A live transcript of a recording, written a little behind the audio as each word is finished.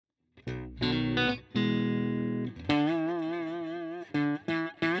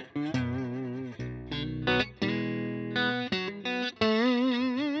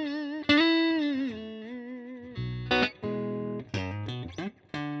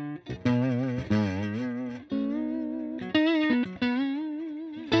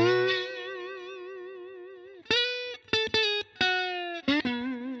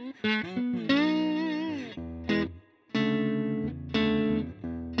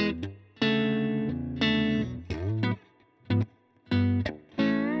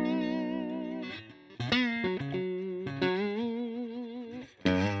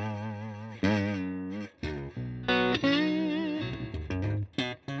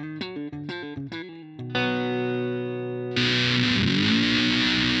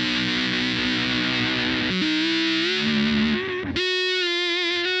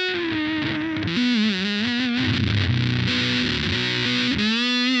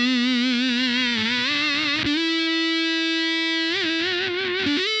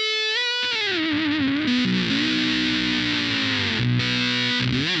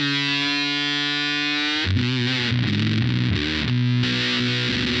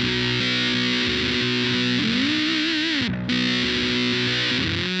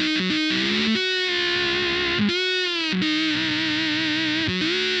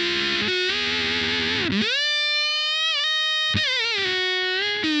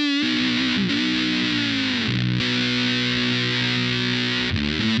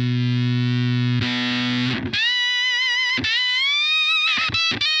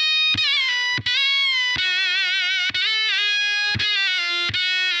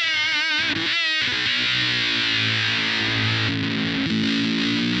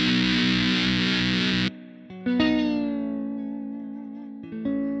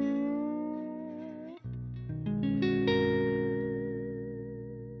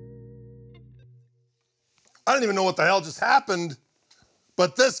I don't even know what the hell just happened,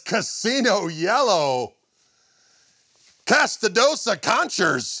 but this casino yellow Castedosa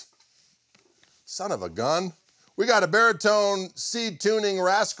Conchers, son of a gun. We got a baritone seed tuning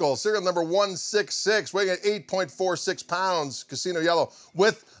rascal, serial number 166, weighing at 8.46 pounds, casino yellow,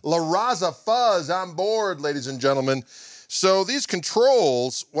 with La Raza fuzz on board, ladies and gentlemen. So these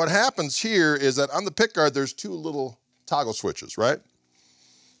controls, what happens here is that on the pickguard, there's two little toggle switches, right?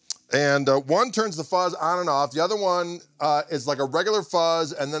 And one turns the fuzz on and off. The other one is like a regular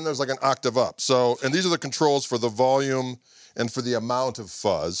fuzz, and then there's like an octave up. So, and these are the controls for the volume and for the amount of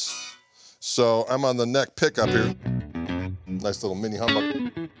fuzz. So I'm on the neck pickup here. Nice little mini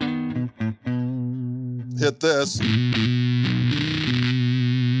humbucker. Hit this.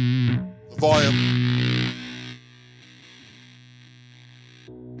 The volume.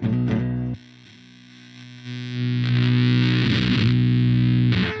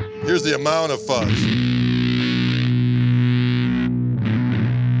 Here's the amount of fuzz.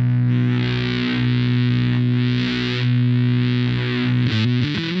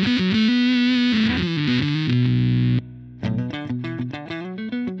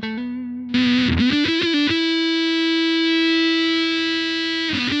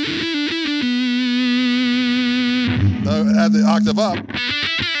 Now add the octave up.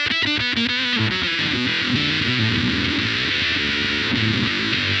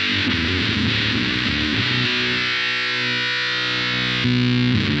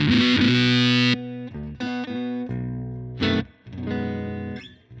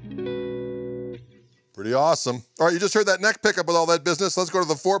 Pretty awesome. All right, you just heard that neck pickup with all that business. Let's go to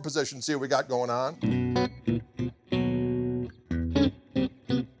the 4 position, see what we got going on.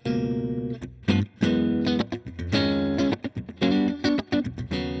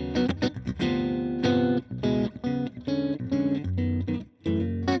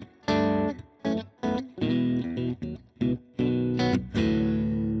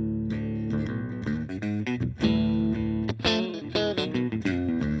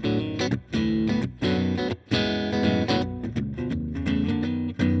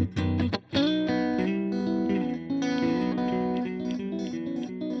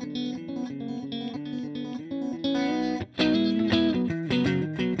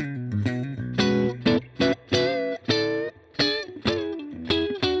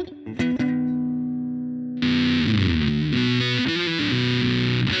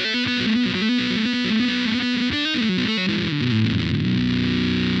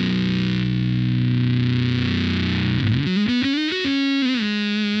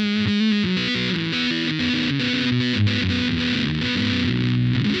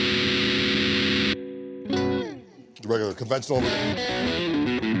 Regular conventional.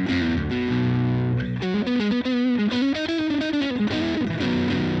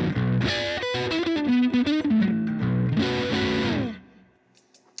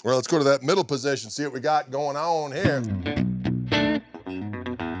 Well, let's go to that middle position, see what we got going on here.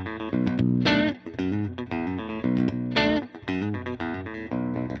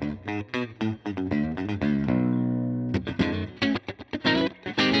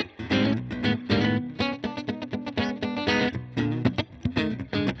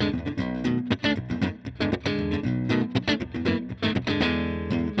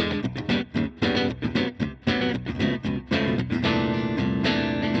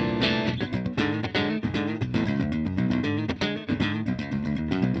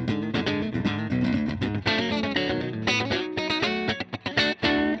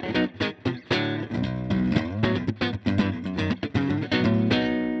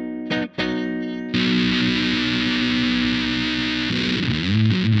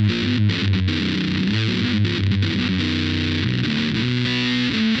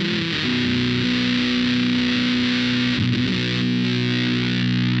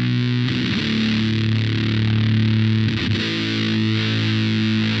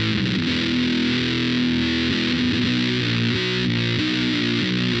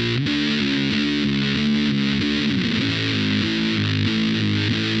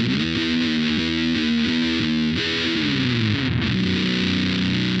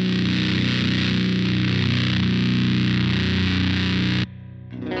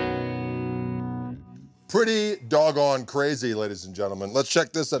 Pretty doggone crazy, ladies and gentlemen. Let's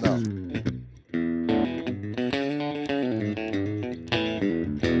check this out.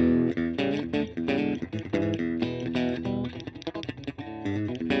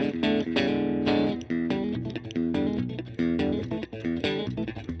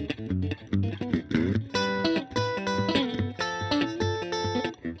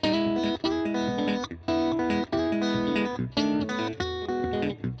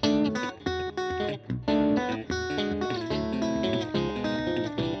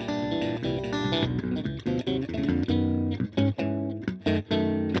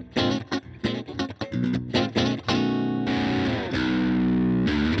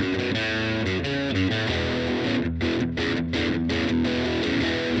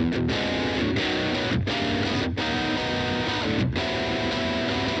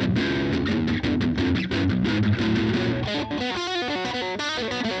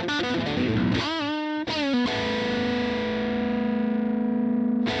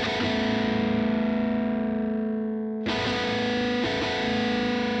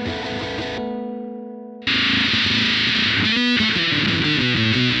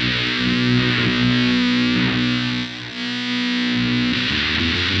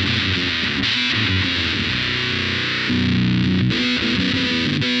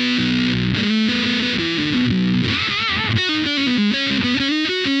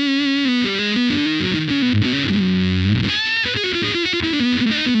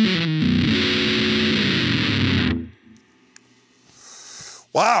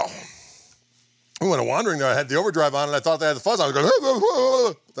 wondering, I had the overdrive on and I thought they had the fuzz on. I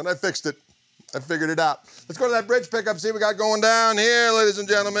was going, then I fixed it. I figured it out. Let's go to that bridge pickup, see what we got going down here, ladies and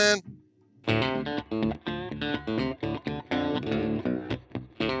gentlemen.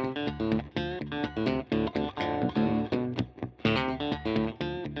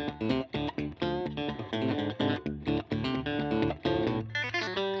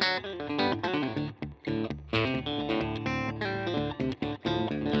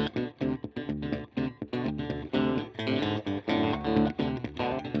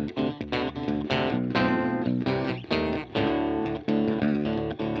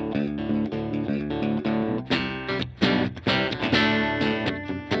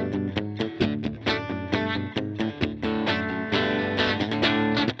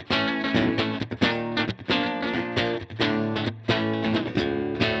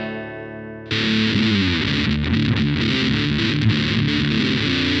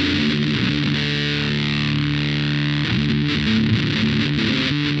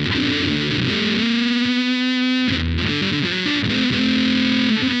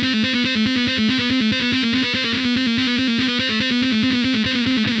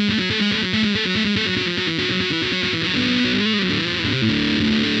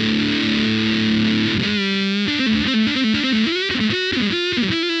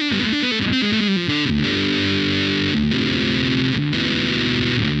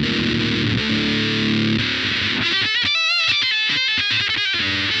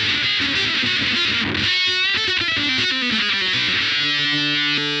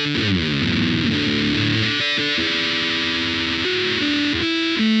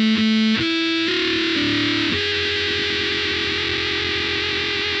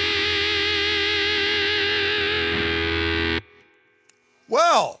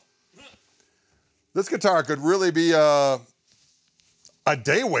 Well, this guitar could really be a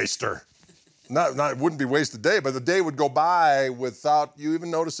day waster. It wouldn't be waste a day, but the day would go by without you even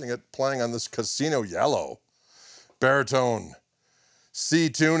noticing it playing on this Casino Yellow. Baritone, C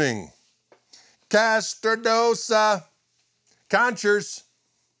tuning, Castedosa Conchers.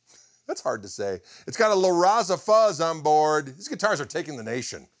 That's hard to say. It's got a La Raza fuzz on board. These guitars are taking the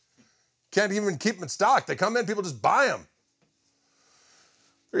nation. Can't even keep them in stock. They come in, people just buy them.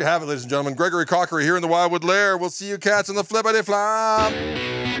 There you have it, ladies and gentlemen. Gregory Cockery here in the Wildwood Lair. We'll see you cats on the flippity flop.